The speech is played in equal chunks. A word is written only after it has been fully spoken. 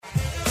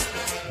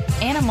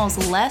Animals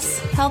less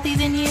healthy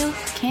than you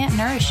can't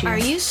nourish you. Are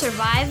you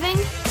surviving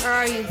or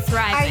are you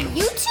thriving? Are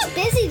you too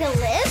busy to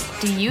live?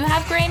 Do you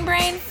have grain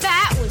brain?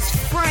 That was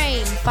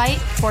framed. Fight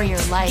for your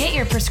life. Get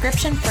your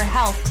prescription for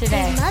health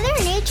today. Is Mother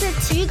Nature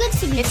too good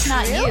to be It's true?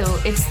 not you,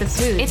 it's the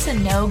food. It's a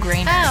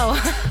no-grainer.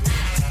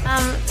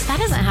 That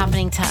isn't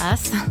happening to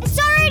us. It's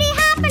already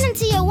happening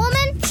to you,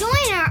 woman.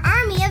 Join our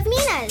army of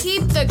Minas.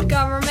 Keep the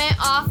government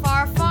off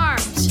our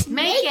farms.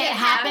 Make it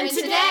happen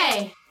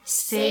today.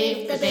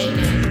 Save the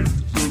bacon.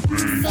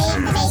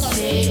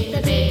 Save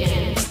the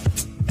bacon.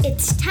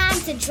 It's time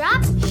to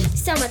drop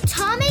some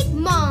atomic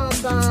mom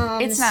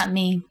bombs. It's not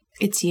me,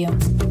 it's you.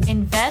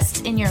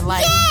 Invest in your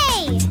life.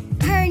 Yay!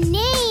 Her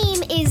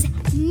name is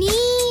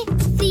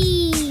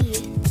Neethi.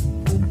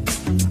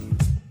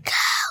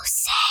 Go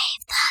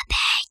save the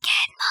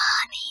bacon,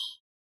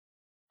 Mommy.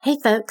 Hey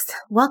folks,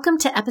 welcome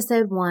to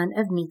episode 1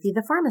 of Neethi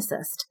the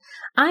Pharmacist.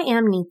 I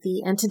am Neethi,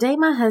 and today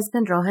my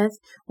husband Rohit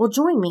will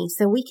join me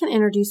so we can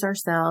introduce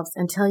ourselves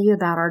and tell you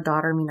about our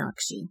daughter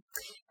Meenakshi,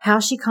 how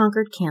she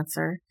conquered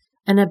cancer,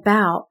 and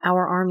about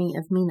our army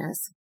of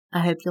Minas.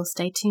 I hope you'll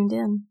stay tuned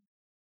in.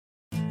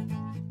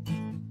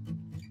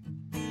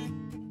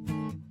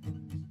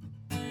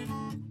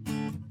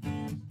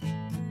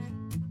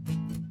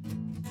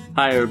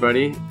 Hi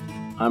everybody,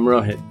 I'm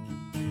Rohit.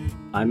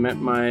 I met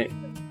my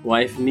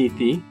wife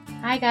Neethi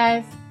Hi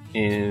guys.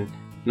 in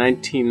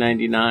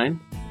 1999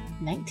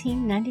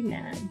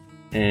 1999.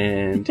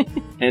 and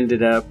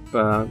ended up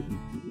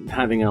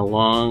having a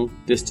long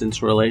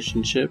distance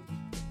relationship.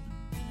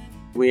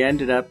 We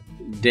ended up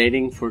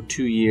dating for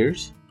 2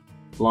 years,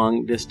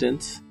 long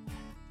distance,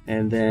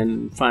 and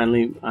then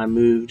finally I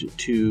moved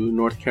to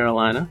North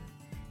Carolina.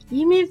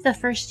 You moved the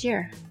first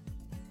year.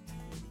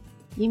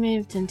 You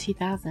moved in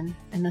 2000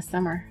 in the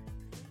summer.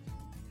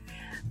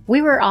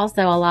 We were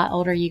also a lot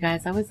older, you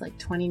guys. I was like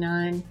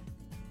 29.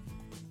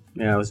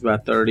 Yeah, I was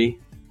about 30.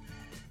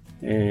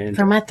 And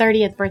For my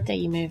 30th birthday,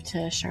 you moved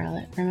to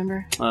Charlotte,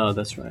 remember? oh,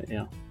 that's right,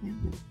 yeah.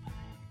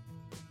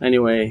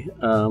 Anyway,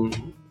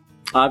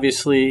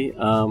 obviously,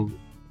 the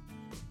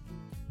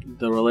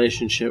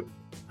relationship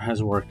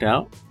has worked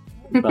out,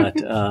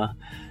 but, I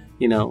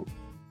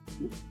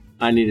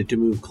needed to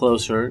move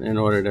closer in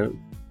order to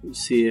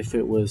see if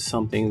it was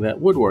something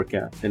that would work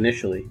out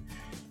initially.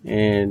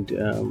 And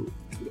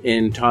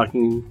in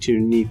talking to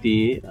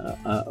Neethi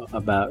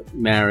about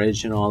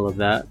marriage and all of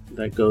that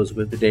goes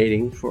with the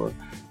dating for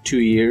 2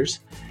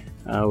 years,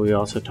 we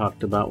also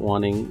talked about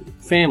wanting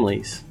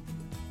families.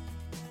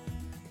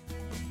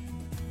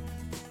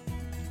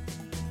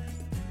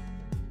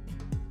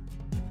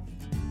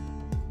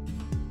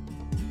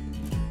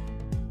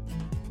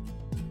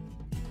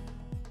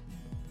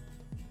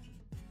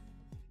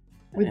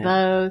 We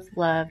both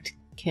loved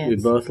kids. We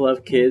both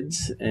love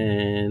kids,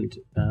 and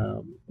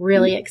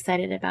Really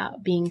excited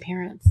about being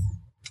parents.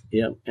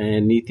 yep.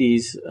 And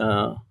Neethi's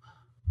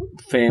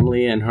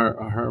family and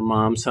her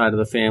mom's side of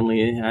the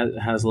family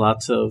has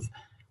lots of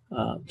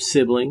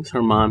siblings.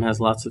 Her mom has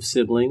lots of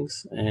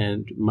siblings,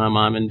 and my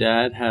mom and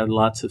dad had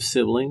lots of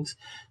siblings.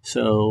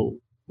 So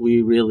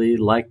we really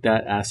liked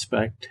that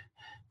aspect,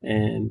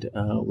 and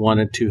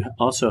wanted to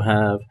also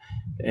have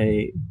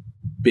a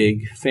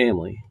big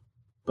family,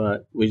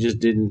 but we just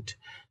didn't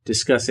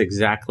discuss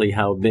exactly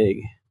how big.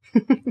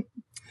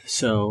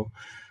 So,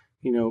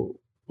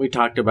 we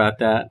talked about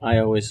that. I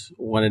always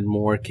wanted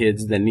more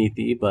kids than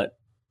Neethi, but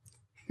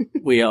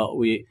we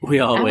always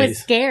I was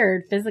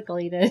scared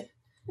physically to.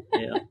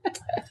 yeah.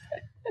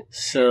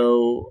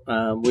 So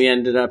we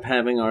ended up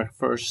having our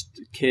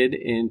first kid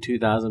in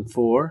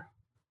 2004.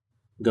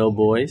 Go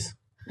boys!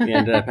 We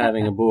ended up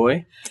having a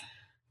boy.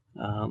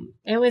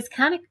 It was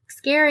kind of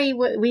scary.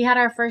 We had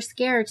our first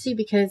scare too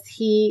because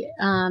he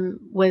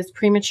was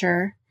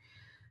premature,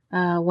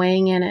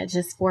 weighing in at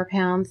just 4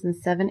 pounds and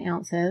 7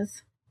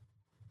 ounces.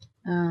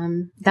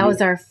 That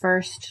was our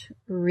first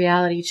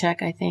reality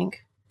check, I think.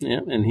 Yeah,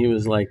 and he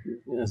was like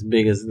as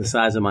big as the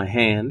size of my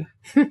hand,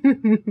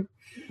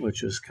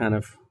 which was kind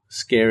of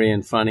scary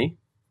and funny.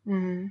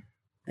 Mm-hmm.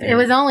 It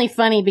was only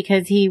funny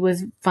because he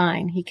was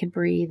fine. He could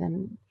breathe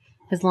and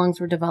his lungs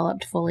were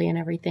developed fully and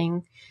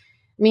everything.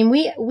 I mean,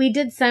 we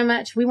did so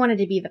much. We wanted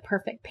to be the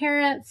perfect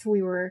parents.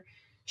 We were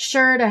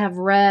sure to have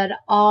read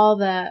all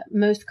the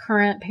most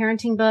current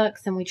parenting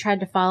books, and we tried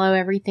to follow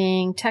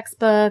everything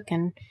textbook,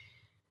 and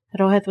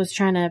Rohit was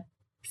trying to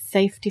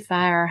safetyfy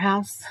our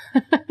house.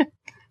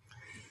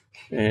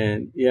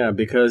 And yeah,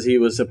 because he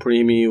was a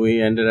preemie,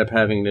 we ended up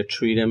having to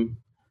treat him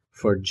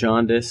for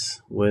jaundice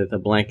with a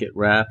blanket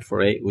wrap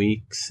for 8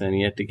 weeks, and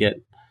he had to get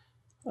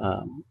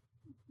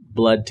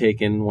blood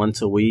taken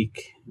once a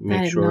week.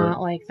 I did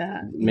not like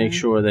that. Make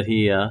sure that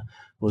he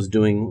was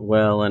doing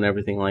well and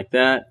everything like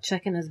that.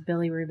 Checking his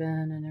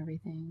bilirubin and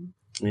everything.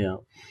 Yeah.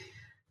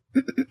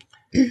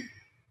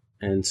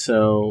 And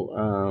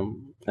so,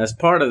 as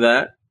part of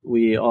that,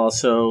 we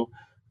also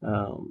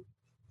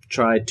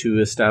tried to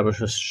establish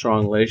a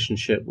strong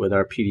relationship with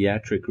our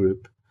pediatric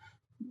group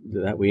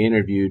that we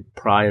interviewed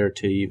prior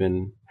to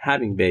even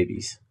having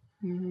babies.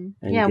 Mm-hmm.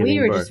 And Yeah, we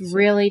were birth. just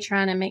really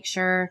trying to make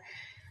sure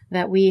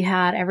that we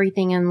had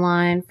everything in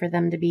line for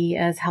them to be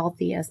as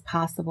healthy as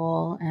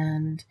possible.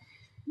 And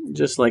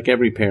just like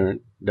every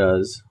parent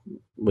does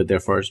with their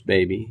first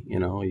baby,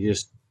 you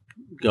just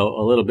go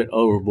a little bit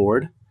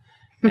overboard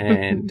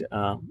and,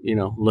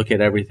 look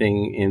at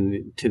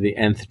everything to the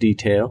nth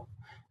detail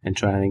and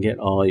try to get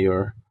all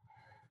your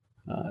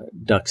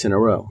ducks in a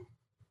row.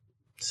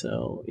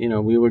 So,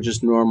 we were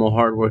just normal,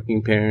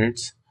 hardworking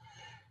parents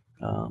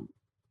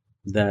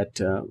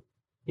that,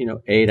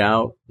 ate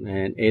out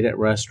and ate at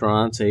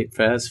restaurants, ate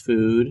fast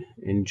food,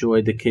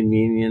 enjoyed the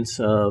convenience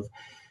of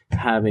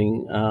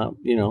having,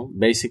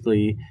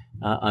 basically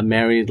a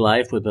married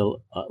life with a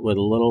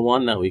little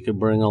one that we could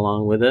bring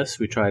along with us.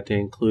 We tried to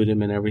include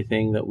him in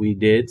everything that we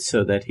did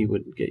so that he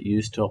would get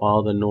used to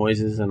all the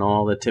noises and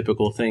all the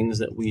typical things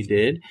that we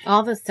did.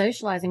 All the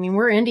socializing. I mean,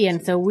 we're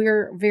Indian, so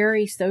we're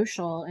very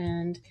social.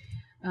 And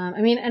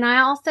and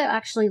I also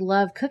actually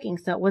love cooking.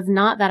 So it was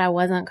not that I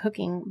wasn't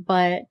cooking,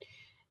 but,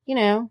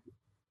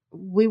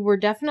 we were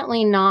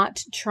definitely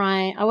not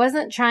trying. I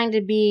wasn't trying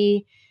to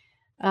be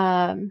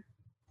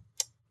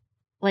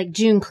like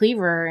June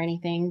Cleaver or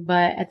anything,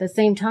 but at the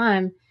same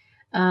time,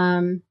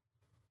 I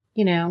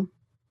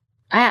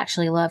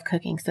actually love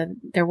cooking, so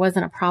there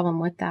wasn't a problem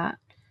with that.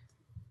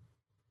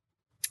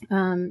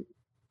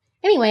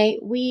 Anyway,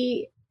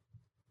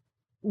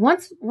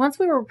 once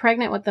we were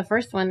pregnant with the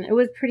first one, it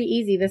was pretty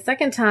easy. The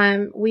second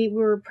time we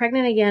were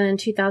pregnant again in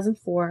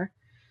 2004.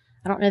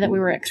 I don't know that we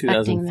were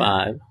expecting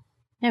 2005.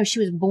 No, she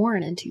was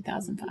born in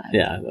 2005.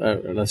 Yeah,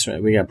 that's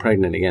right. We got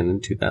pregnant again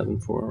in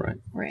 2004, right?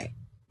 Right.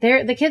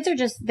 The kids were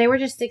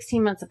just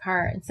 16 months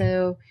apart. And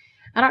so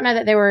I don't know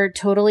that they were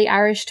totally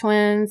Irish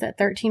twins at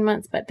 13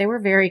 months, but they were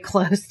very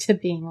close to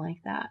being like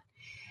that.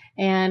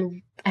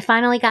 And I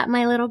finally got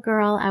my little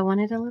girl. I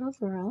wanted a little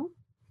girl.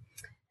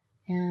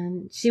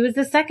 And she was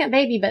the second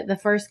baby, but the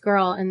first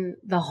girl in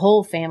the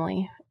whole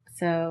family.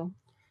 So.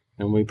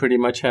 And we pretty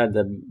much had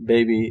the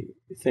baby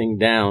thing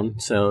down.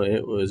 So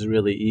it was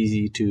really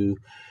easy to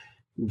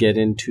get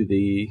into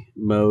the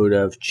mode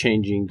of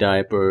changing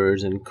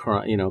diapers and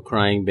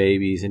crying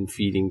babies and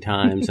feeding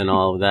times and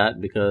all of that,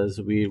 because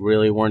we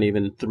really weren't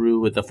even through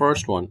with the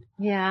first one.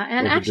 Yeah,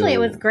 and actually it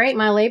was great.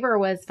 My labor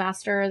was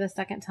faster the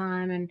second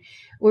time, and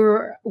we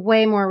were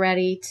way more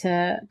ready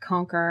to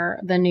conquer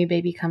the new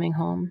baby coming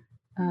home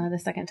the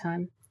second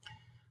time.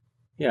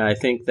 Yeah, I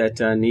think that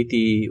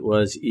Neeti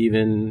was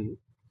even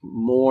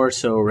more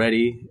so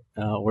ready,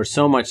 or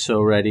so much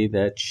so ready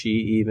that she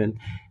even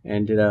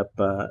ended up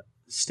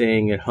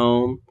staying at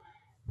home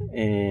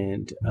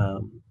and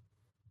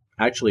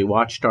actually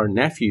watched our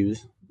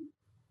nephews,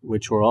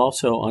 which were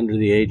also under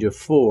the age of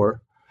 4,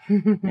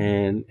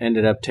 and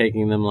ended up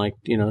taking them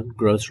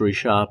grocery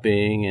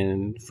shopping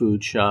and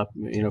food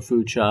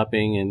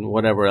shopping and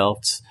whatever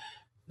else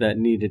that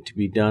needed to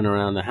be done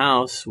around the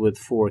house with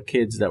 4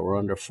 kids that were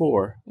under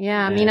 4.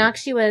 Yeah,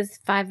 Meenakshi was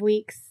 5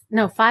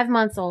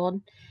 months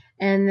old.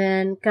 And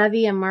then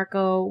Gavi and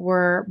Marco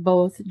were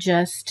both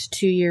just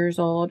 2 years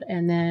old.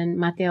 And then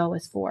Mateo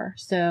was 4.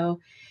 So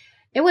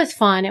it was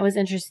fun. It was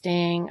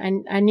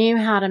interesting. I knew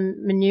how to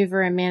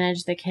maneuver and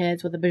manage the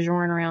kids with a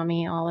Bajorn around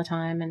me all the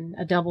time and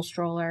a double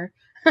stroller.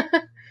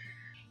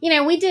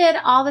 We did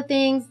all the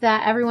things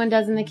that everyone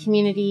does in the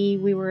community.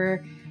 We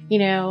were,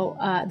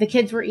 the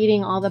kids were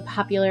eating all the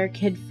popular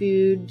kid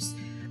foods.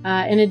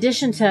 In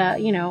addition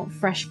to,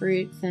 fresh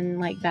fruits and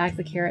like bags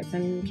of carrots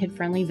and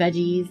kid-friendly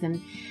veggies. And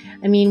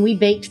we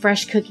baked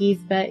fresh cookies,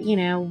 but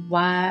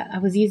I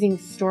was using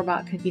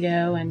store-bought cookie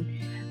dough,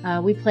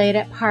 and we played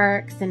at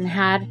parks and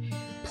had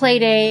play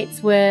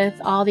dates with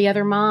all the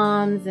other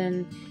moms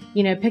and,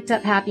 picked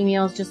up Happy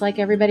Meals just like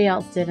everybody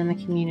else did in the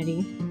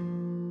community.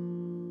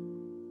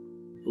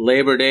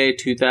 Labor Day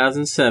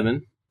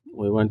 2007,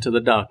 we went to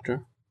the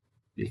doctor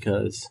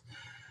because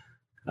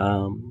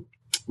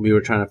we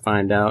were trying to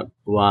find out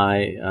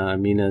why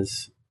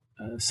Mina's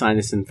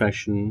sinus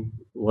infection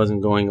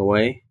wasn't going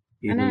away.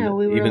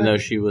 Even though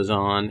she was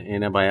on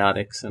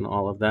antibiotics and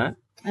all of that.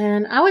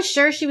 And I was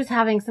sure she was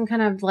having some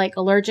kind of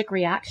allergic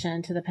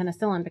reaction to the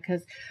penicillin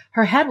because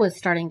her head was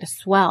starting to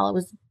swell. It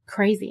was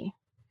crazy.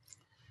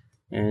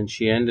 And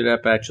she ended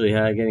up actually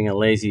getting a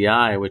lazy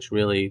eye, which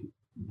really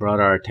brought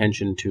our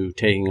attention to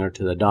taking her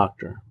to the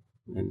doctor.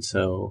 And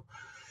so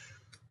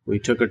we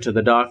took her to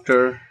the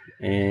doctor,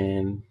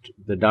 and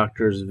the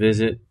doctor's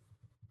visit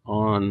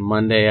on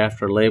Monday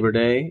after Labor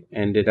Day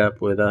ended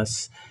up with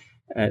us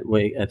at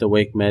the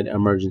Wake Med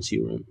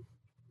emergency room.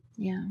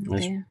 Yeah.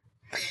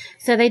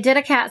 So they did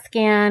a CAT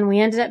scan.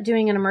 We ended up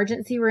doing an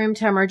emergency room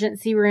to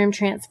emergency room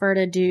transfer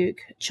to Duke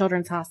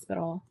Children's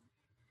Hospital.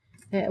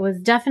 It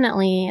was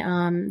definitely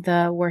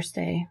the worst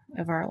day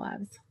of our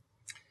lives.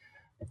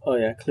 Oh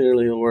yeah,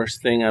 clearly the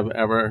worst thing I've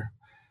ever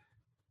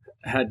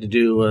had to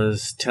do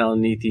was tell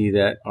Neeti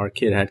that our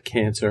kid had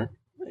cancer.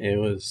 It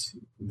was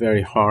a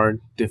very hard,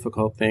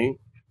 difficult thing.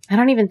 I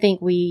don't even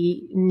think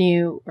we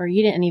knew, or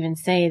you didn't even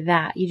say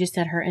that. You just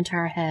said her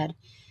entire head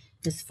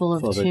is full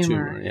of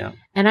tumor. Yeah.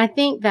 And I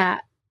think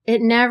that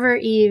it never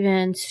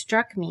even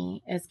struck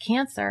me as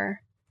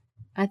cancer.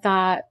 I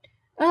thought,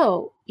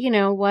 oh, you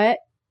know what?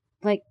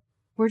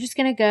 we're just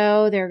going to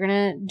go. They're going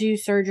to do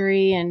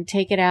surgery and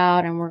take it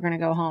out, and we're going to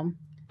go home.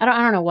 I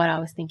don't know what I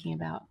was thinking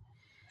about.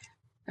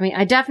 I mean,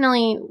 I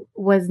definitely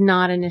was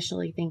not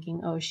initially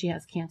thinking, oh, she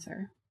has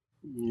cancer.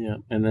 Yeah.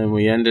 And then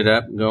we ended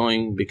up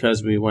going,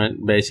 because we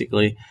went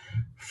basically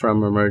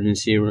from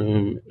emergency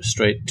room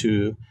straight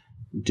to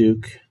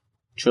Duke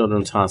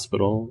Children's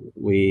Hospital.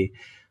 We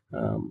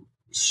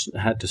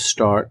had to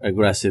start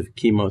aggressive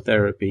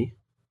chemotherapy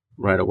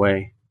right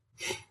away.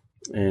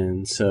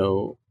 And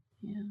so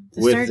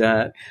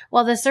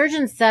the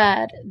surgeon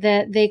said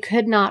that they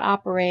could not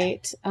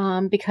operate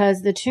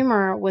because the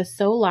tumor was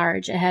so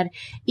large. It had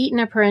eaten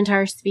up her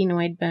entire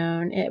sphenoid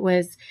bone. It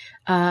was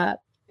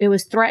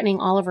threatening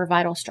all of her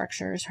vital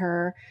structures,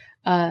 her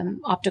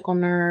optical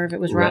nerve.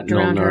 It was wrapped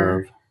around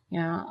her.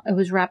 Yeah, it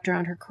was wrapped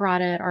around her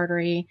carotid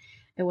artery.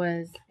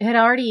 It had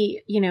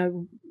already,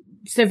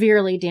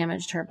 severely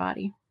damaged her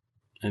body.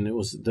 And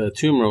the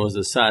tumor was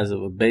the size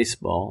of a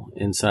baseball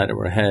inside of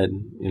her head.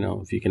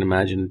 If you can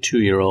imagine a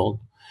 2-year-old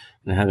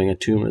and having a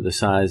tumor the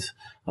size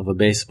of a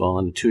baseball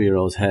in a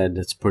 2-year-old's head,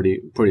 that's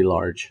pretty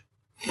large.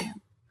 Yeah.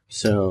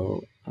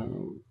 So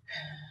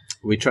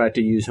we tried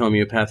to use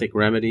homeopathic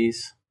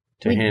remedies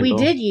to handle. We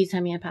did use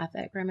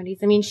homeopathic remedies.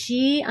 I mean,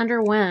 she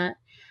underwent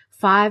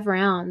 5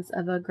 rounds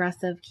of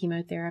aggressive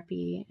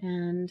chemotherapy,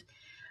 and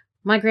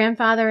my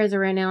grandfather is a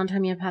renowned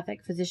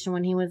homeopathic physician.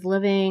 When he was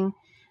living,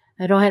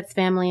 Rohit's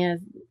family is,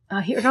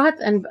 Rohit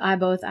and I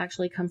both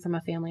actually come from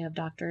a family of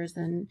doctors,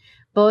 and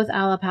both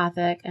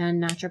allopathic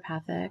and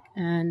naturopathic.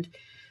 And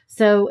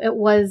so it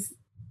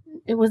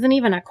wasn't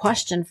even a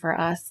question for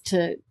us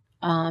to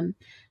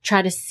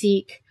try to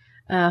seek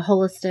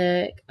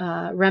holistic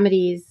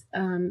remedies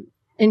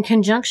in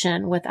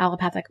conjunction with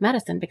allopathic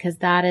medicine, because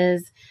that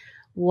is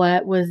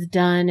what was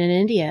done in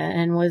India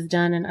and was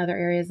done in other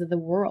areas of the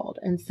world.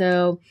 And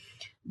so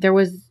there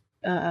was,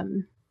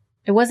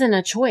 it wasn't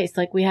a choice.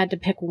 Like we had to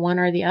pick one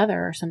or the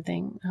other or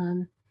something.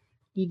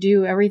 You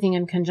do everything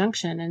in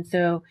conjunction. And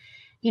so,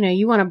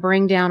 you want to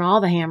bring down all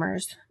the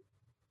hammers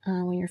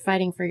when you're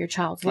fighting for your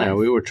child's life. Yeah,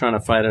 we were trying to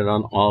fight it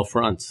on all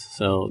fronts.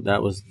 So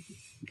that was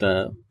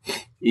the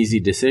easy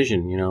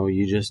decision.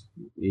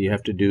 You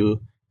have to do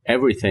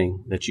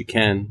everything that you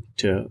can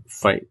to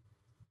fight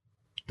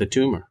the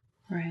tumor.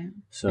 Right.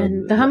 So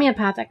and the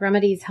homeopathic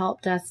remedies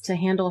helped us to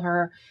handle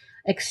her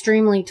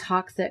extremely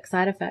toxic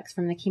side effects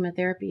from the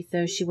chemotherapy,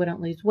 so she wouldn't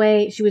lose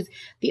weight. She was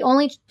the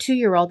only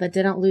 2-year-old that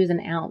didn't lose an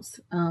ounce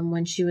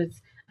when she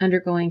was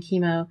undergoing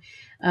chemo.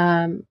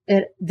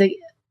 The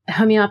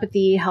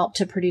homeopathy helped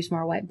to produce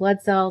more white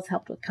blood cells,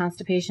 helped with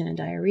constipation and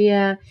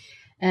diarrhea,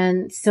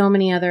 and so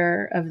many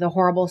other of the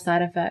horrible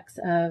side effects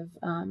of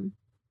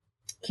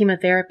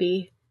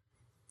chemotherapy.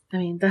 I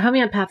mean, the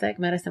homeopathic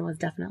medicine was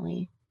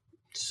definitely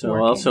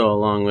working. Also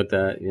along with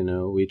that,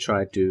 we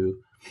tried to,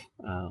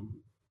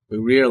 we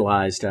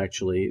realized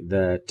actually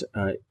that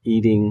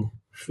eating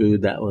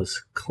food that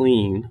was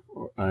clean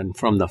and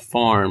from the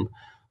farm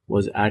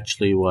was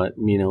actually what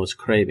Mina was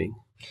craving.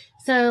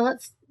 So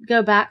let's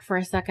go back for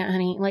a second,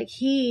 honey. Like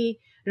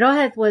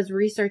Rohit was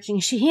researching,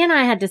 he and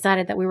I had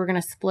decided that we were going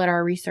to split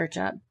our research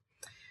up.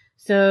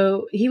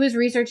 So he was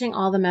researching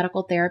all the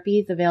medical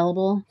therapies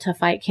available to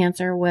fight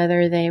cancer,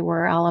 whether they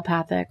were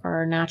allopathic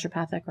or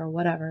naturopathic or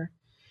whatever.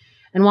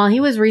 And while he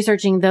was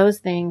researching those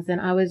things, then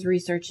I was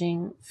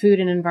researching food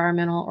and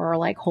environmental or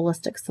like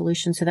holistic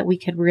solutions so that we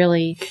could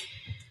really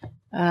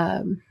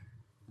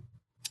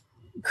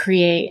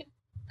create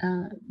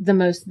the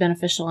most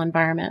beneficial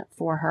environment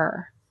for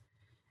her.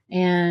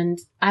 And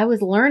I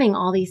was learning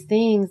all these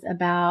things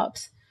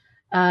about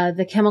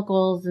the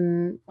chemicals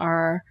in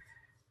our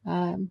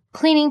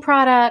cleaning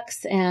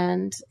products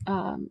and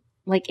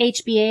like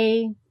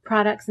HBA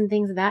products and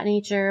things of that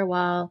nature,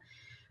 while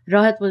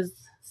Rohit was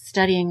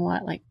studying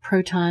like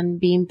proton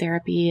beam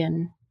therapy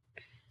and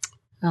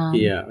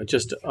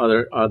just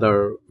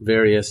other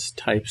various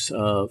types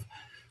of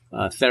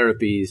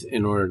therapies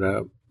in order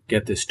to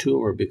get this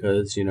tumor,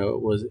 because it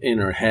was in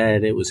her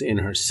head, it was in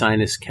her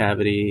sinus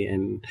cavity,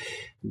 and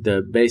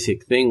the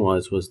basic thing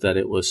was that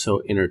it was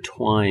so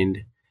intertwined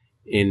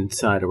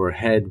inside of her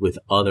head with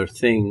other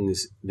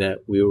things that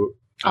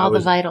the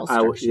vital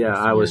structures.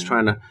 I was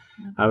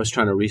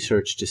trying to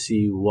research to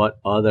see what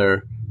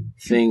other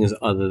things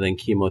other than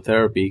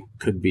chemotherapy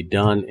could be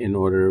done in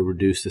order to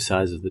reduce the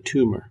size of the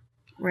tumor.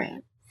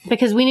 Right.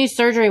 Because we knew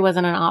surgery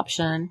wasn't an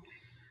option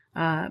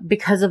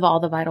because of all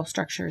the vital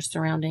structures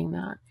surrounding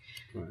that.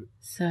 Right.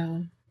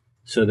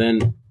 So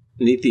then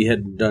Neeti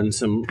had done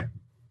some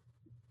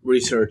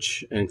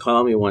research and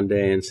called me one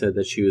day and said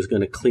that she was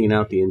going to clean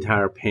out the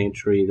entire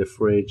pantry, the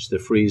fridge, the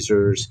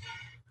freezers,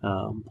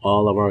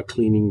 all of our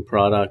cleaning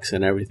products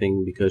and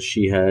everything, because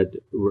she had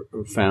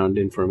found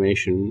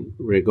information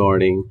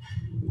regarding,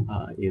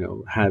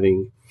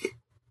 having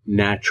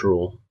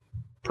natural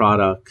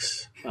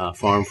products,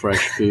 farm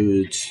fresh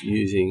foods,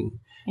 using,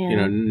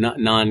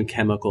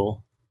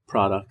 non-chemical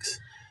products.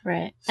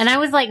 Right. And I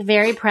was like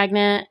very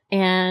pregnant,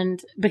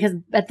 and because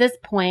at this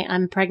point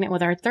I'm pregnant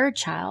with our 3rd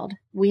child,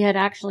 we had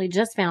actually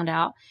just found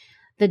out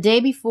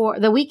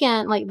the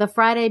weekend, like the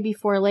Friday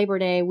before Labor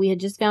Day, we had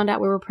just found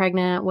out we were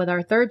pregnant with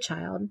our third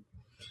child.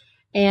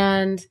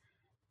 And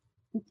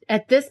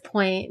at this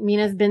point,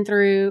 Mina's been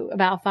through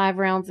about 5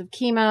 rounds of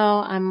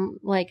chemo. I'm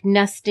like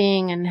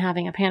nesting and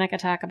having a panic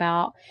attack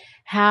about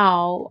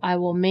how I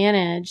will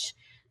manage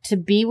to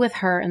be with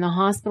her in the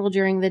hospital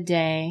during the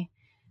day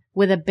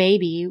with a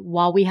baby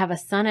while we have a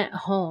son at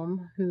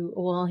home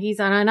he's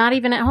not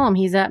even at home.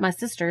 He's at my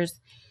sister's.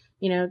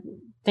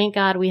 Thank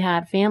God we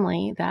had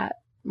family that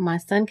my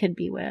son could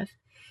be with.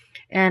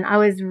 And I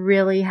was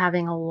really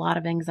having a lot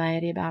of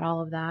anxiety about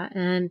all of that.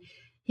 And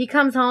he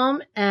comes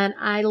home and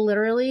I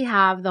literally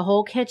have the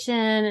whole kitchen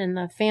and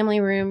the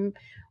family room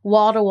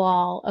wall to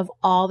wall of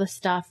all the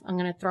stuff I'm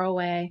going to throw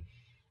away.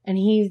 And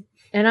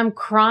I'm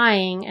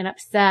crying and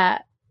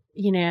upset,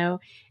 and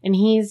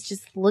he's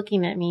just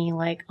looking at me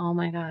like, oh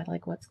my God,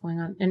 like what's going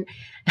on? And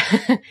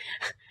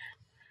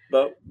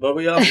But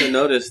we also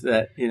noticed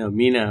that,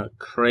 Mina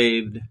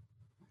craved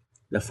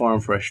the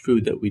farm fresh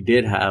food that we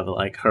did have.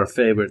 Like her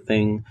favorite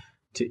thing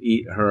to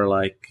eat, her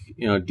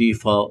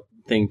default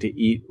thing to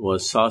eat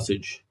was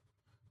sausage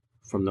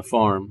from the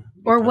farm.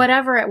 Or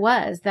whatever it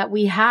was that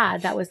we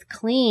had that was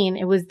clean.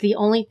 It was the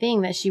only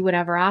thing that she would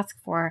ever ask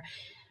for.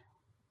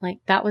 Like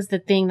that was the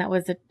thing that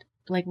was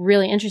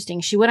really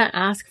interesting. She wouldn't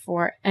ask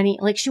for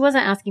she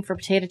wasn't asking for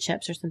potato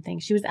chips or something.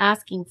 She was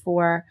asking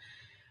for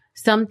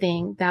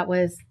something that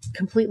was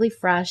completely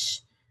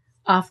fresh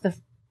off of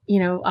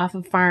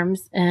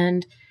farms.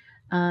 And,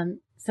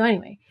 so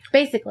anyway,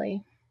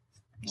 basically.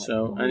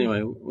 So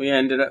anyway,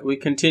 we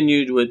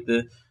continued with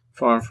the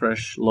farm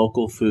fresh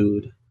local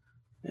food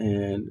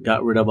and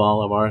got rid of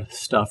all of our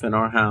stuff in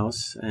our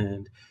house.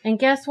 And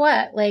guess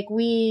what? Like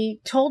we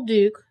told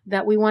Duke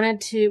that we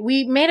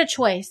made a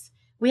choice.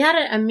 We had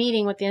a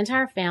meeting with the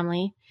entire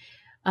family,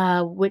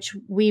 which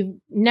we've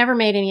never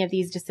made any of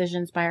these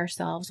decisions by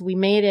ourselves. We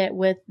made it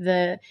with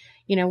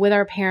with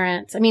our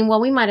parents. I mean,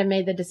 well, we might have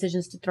made the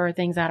decisions to throw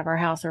things out of our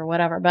house or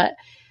whatever, but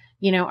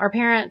our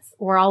parents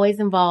were always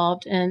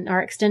involved, and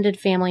our extended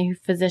family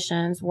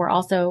physicians were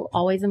also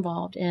always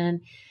involved in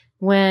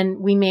when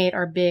we made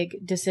our big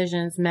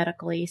decisions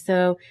medically.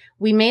 So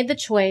we made the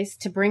choice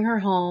to bring her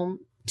home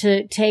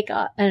to take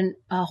a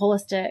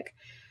holistic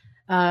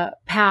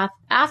path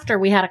after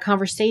we had a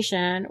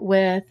conversation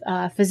with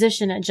a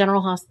physician at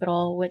General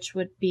Hospital, which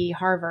would be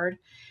Harvard.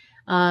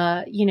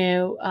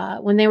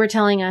 When they were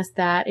telling us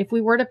that if we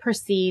were to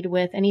proceed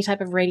with any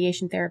type of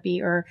radiation therapy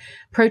or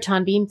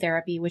proton beam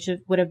therapy, which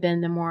would have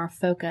been the more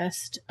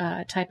focused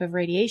type of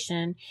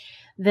radiation,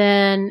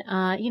 then,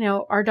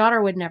 our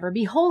daughter would never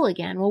be whole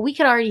again. Well, we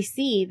could already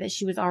see that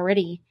she was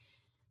already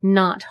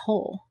not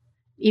whole,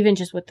 even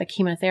just with the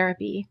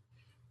chemotherapy.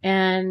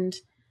 And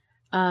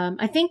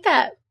I think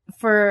that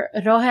for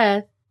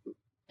Rohit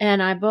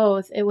and I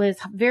both, it was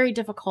very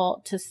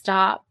difficult to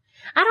stop.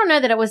 I don't know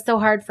that it was so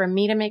hard for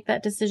me to make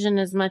that decision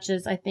as much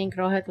as I think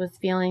Rohit was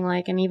feeling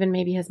like, and even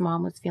maybe his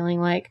mom was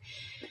feeling like,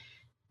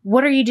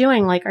 what are you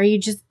doing? Like, are you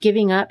just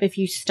giving up if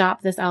you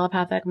stop this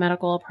allopathic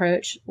medical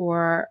approach?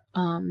 Or,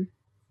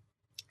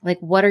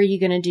 what are you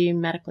going to do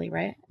medically,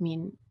 right? I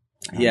mean,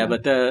 yeah,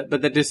 but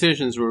the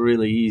decisions were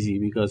really easy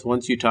because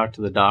once you talk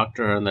to the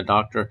doctor and the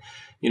doctor,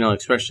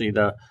 especially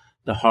the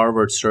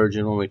Harvard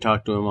surgeon, when we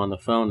talked to him on the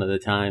phone at the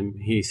time,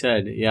 he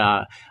said,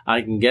 yeah,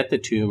 I can get the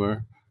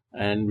tumor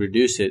and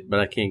reduce it,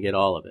 but I can't get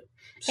all of it.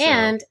 So,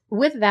 and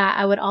with that,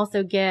 I would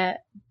also get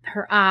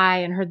her eye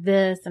and her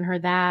this and her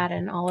that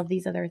and all of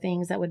these other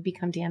things that would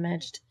become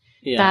damaged.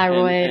 Yeah,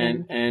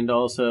 thyroid. And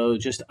also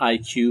just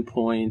IQ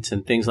points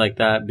and things like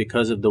that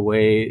because of the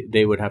way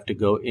they would have to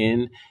go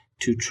in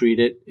to treat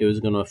it. It was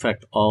going to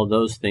affect all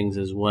those things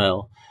as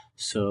well.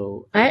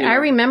 So I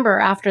remember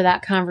after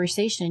that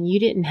conversation, you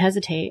didn't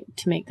hesitate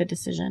to make the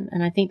decision.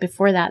 And I think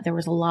before that, there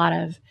was a lot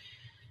of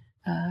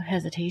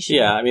hesitation.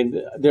 Yeah, I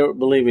mean,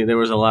 believe me, there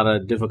was a lot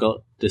of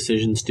difficult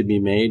decisions to be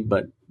made,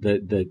 but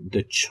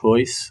the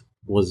choice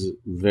was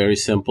very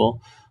simple.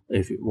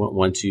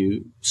 Once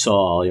you saw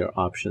all your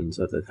options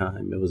at the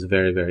time, it was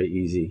very, very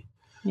easy.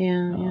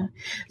 Yeah.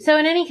 So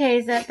in any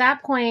case, at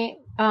that point,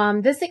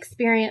 this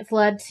experience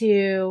led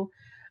to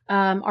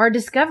our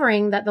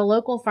discovering that the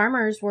local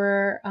farmers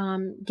were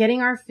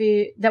getting our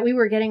food, that we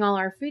were getting all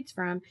our foods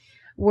from,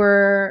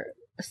 were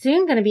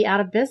soon going to be out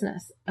of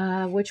business,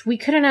 which we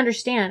couldn't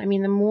understand. I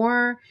mean, the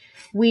more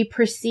we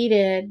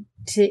proceeded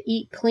to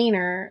eat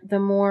cleaner, the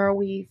more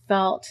we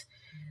felt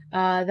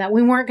that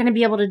we weren't going to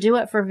be able to do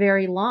it for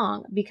very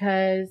long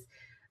because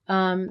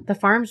the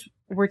farms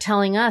were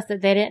telling us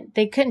that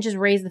they couldn't just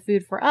raise the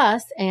food for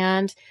us,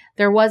 and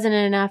there wasn't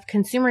enough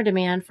consumer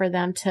demand for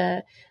them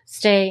to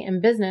stay in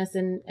business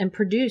and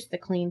produce the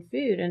clean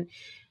food. And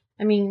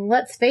I mean,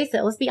 let's face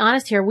it, let's be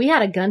honest here. We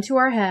had a gun to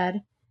our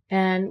head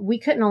and we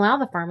couldn't allow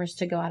the farmers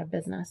to go out of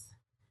business.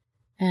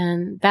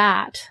 And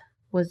that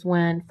was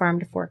when Farm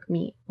to Fork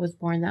Meat was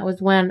born. That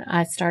was when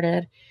I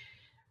started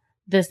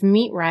this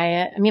meat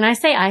riot. I mean, I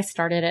say I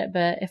started it,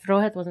 but if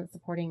Rohit wasn't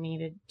supporting me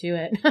to do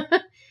it,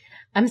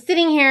 I'm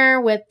sitting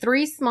here with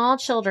 3 small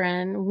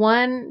children,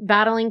 one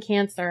battling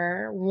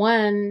cancer,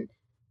 one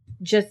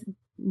just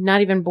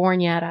not even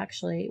born yet,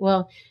 actually.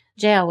 Well,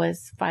 Jaya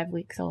was 5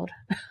 weeks old.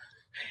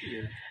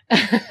 Yeah.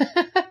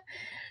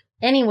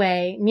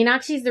 Anyway,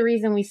 Meenakshi's the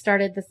reason we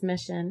started this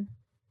mission.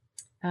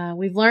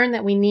 We've learned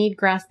that we need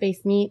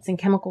grass-based meats and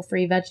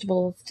chemical-free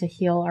vegetables to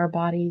heal our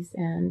bodies,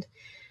 and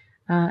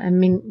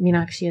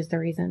Meenakshi is the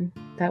reason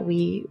that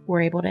we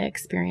were able to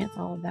experience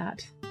all of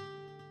that.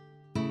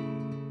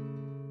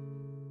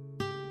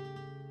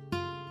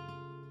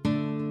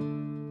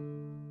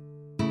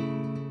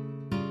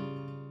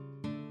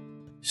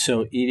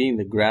 So eating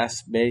the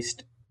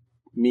grass-based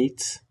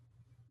meats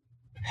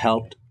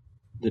helped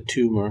the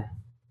tumor,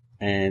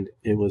 and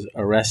it was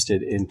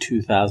arrested in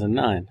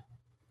 2009.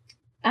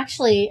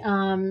 Actually,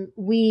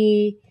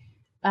 we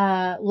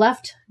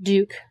left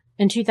Duke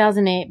in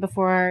 2008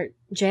 before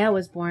Jaya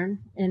was born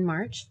in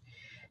March,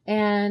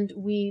 and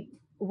we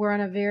were on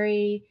a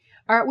very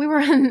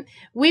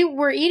we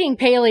were eating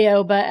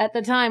paleo, but at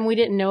the time we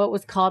didn't know it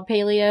was called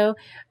paleo.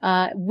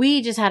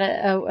 We just had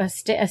a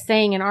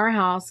saying in our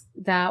house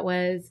that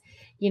was,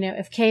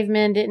 if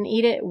cavemen didn't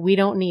eat it, we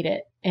don't need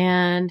it.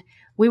 And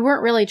we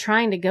weren't really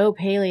trying to go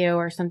paleo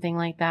or something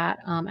like that.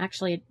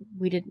 Actually,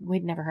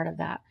 we'd never heard of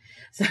that.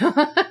 So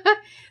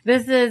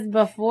this is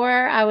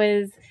before I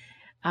was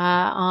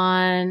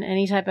on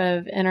any type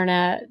of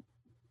internet.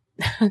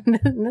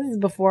 This is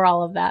before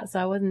all of that.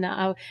 So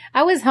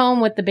I was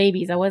home with the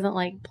babies. I wasn't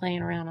like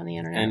playing around on the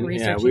internet and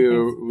researching things.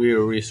 We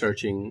were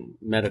researching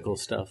medical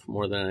stuff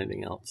more than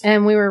anything else.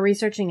 And we were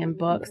researching in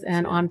books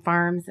and on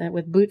farms and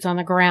with boots on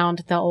the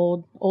ground, the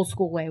old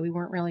school way. We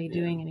weren't really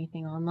doing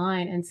anything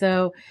online. And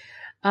so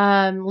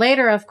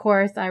later, of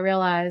course, I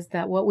realized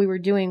that what we were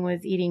doing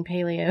was eating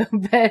paleo,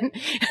 but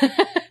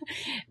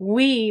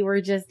we were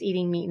just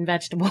eating meat and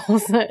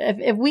vegetables.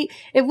 If we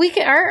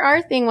could,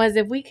 our thing was,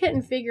 if we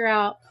couldn't figure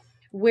out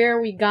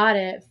where we got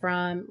it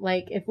from,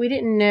 like if we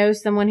didn't know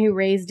someone who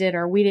raised it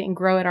or we didn't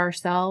grow it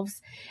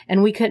ourselves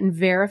and we couldn't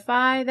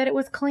verify that it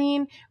was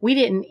clean, we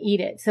didn't eat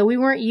it. So we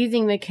weren't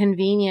using the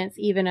convenience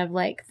even of,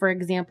 like, for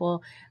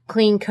example,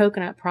 clean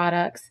coconut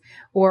products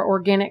or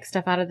organic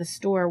stuff out of the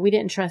store. We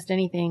didn't trust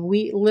anything.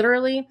 We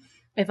literally,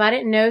 if I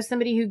didn't know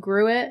somebody who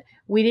grew it,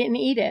 we didn't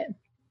eat it.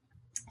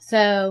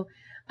 So,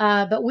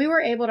 but we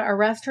were able to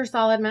arrest her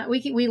solid mass.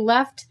 We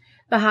left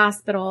the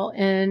hospital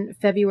in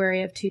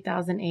February of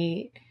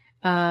 2008.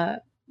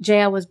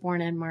 Jaya was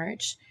born in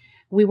March.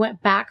 We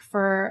went back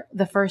for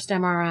the first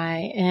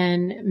MRI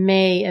in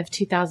May of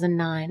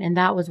 2009. And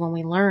that was when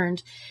we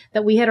learned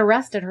that we had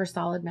arrested her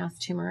solid mass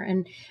tumor.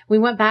 And we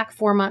went back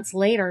 4 months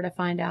later to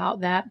find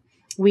out that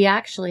we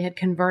actually had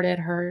converted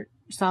her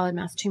solid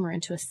mass tumor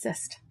into a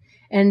cyst.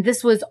 And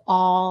this was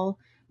all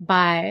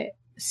by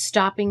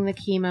stopping the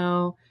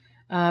chemo,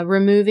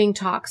 removing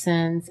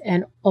toxins,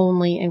 and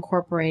only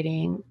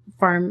incorporating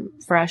farm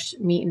fresh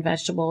meat and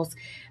vegetables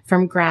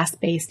from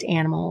grass-based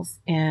animals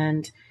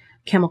and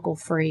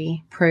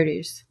chemical-free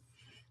produce.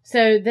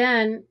 So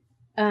then,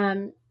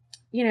 I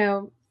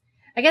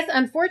guess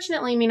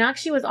unfortunately,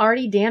 Meenakshi was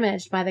already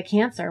damaged by the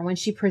cancer when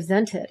she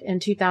presented in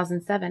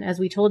 2007. As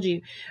we told you,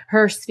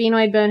 her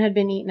sphenoid bone had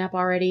been eaten up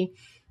already.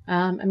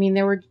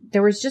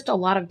 There was just a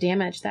lot of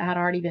damage that had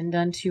already been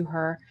done to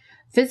her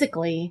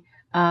physically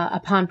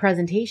upon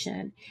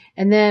presentation.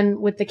 And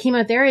then with the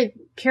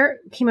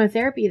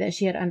chemotherapy that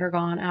she had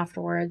undergone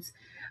afterwards,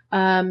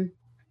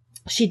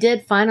 she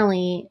did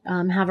finally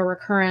have a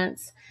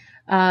recurrence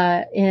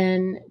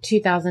in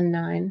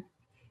 2009,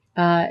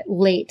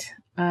 late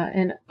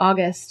in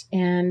August.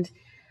 And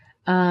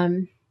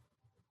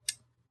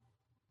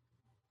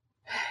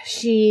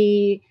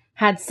she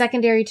had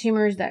secondary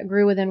tumors that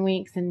grew within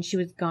weeks, and she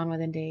was gone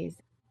within days.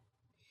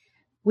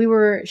 We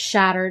were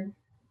shattered,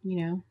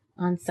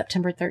 on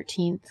September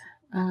 13th,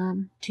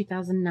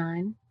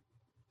 2009.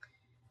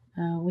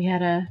 We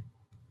had a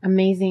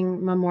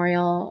amazing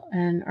memorial,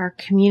 and our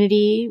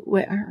community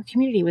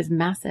was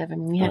massive. I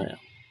mean, we had.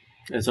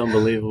 It's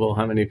unbelievable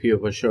how many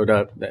people showed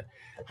up,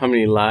 how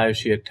many lives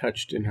she had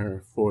touched in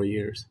her 4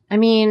 years. I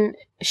mean,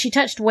 she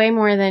touched way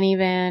more than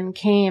even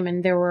came,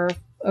 and there were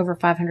over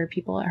 500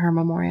 people at her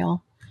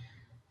memorial.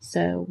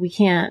 So we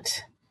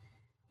can't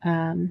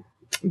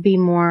be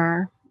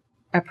more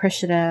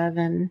appreciative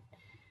and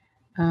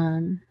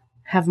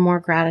have more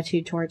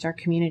gratitude towards our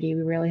community.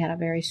 We really had a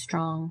very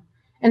strong,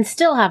 and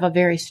still have a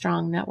very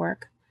strong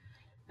network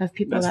of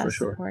people that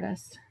support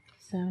us.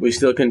 So we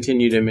still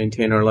continue to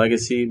maintain our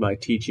legacy by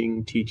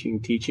teaching.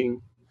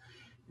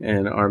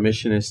 And our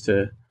mission is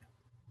to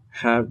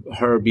have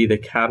her be the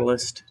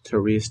catalyst to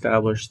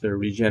reestablish the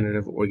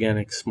regenerative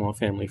organic small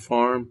family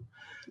farm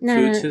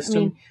food system. I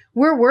mean,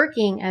 we're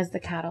working as the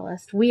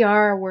catalyst. We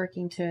are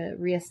working to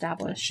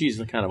reestablish. She's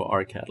the kind of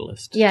our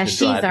catalyst. Yeah,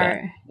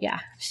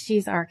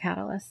 she's our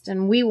catalyst.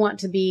 And we want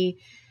to be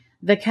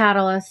the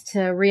catalyst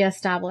to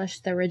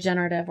reestablish the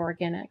regenerative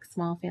organic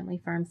small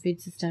family farm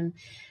food system,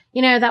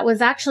 that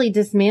was actually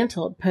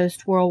dismantled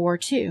post World War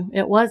II.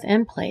 It was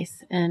in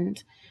place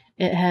and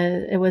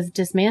it was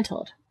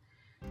dismantled.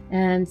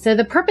 And so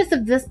the purpose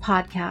of this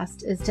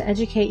podcast is to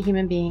educate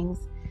human beings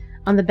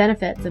on the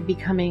benefits of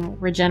becoming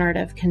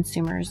regenerative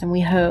consumers. And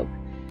we hope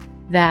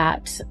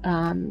that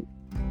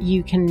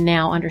you can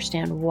now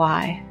understand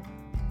why.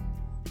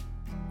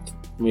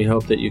 We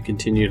hope that you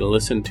continue to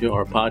listen to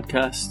our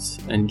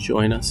podcasts and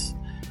join us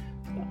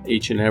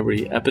each and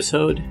every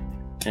episode.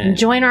 And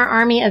join our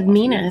army of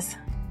Minas.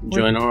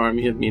 Join our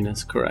army of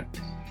Minas,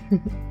 correct.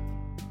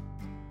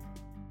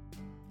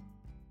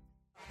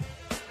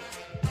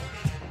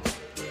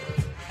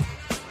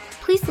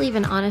 Please leave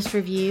an honest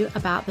review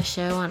about the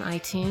show on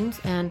iTunes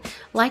and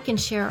like and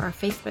share our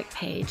Facebook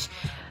page.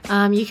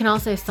 You can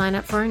also sign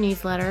up for our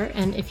newsletter.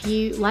 And if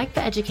you like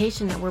the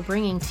education that we're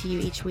bringing to you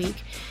each week,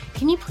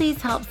 can you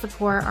please help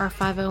support our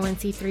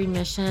 501c3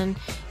 mission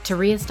to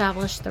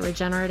reestablish the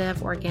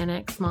regenerative,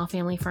 organic, small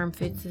family farm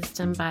food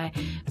system by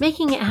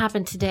making it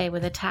happen today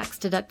with a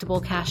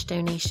tax-deductible cash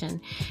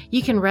donation?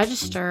 You can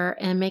register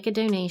and make a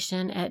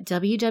donation at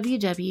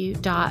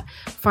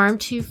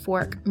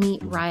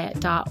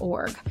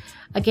www.farm2forkmeatriot.org.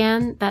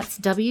 Again, that's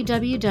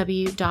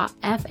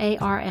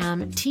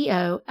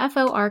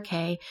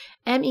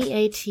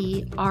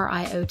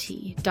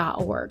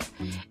www.farmtoforkmeatriot.org.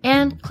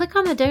 And click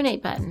on the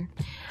donate button.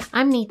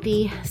 I'm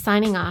Neethi,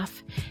 signing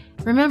off.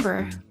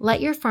 Remember,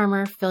 let your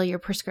farmer fill your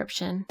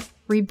prescription.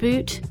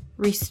 Reboot,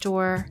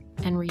 restore,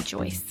 and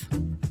rejoice.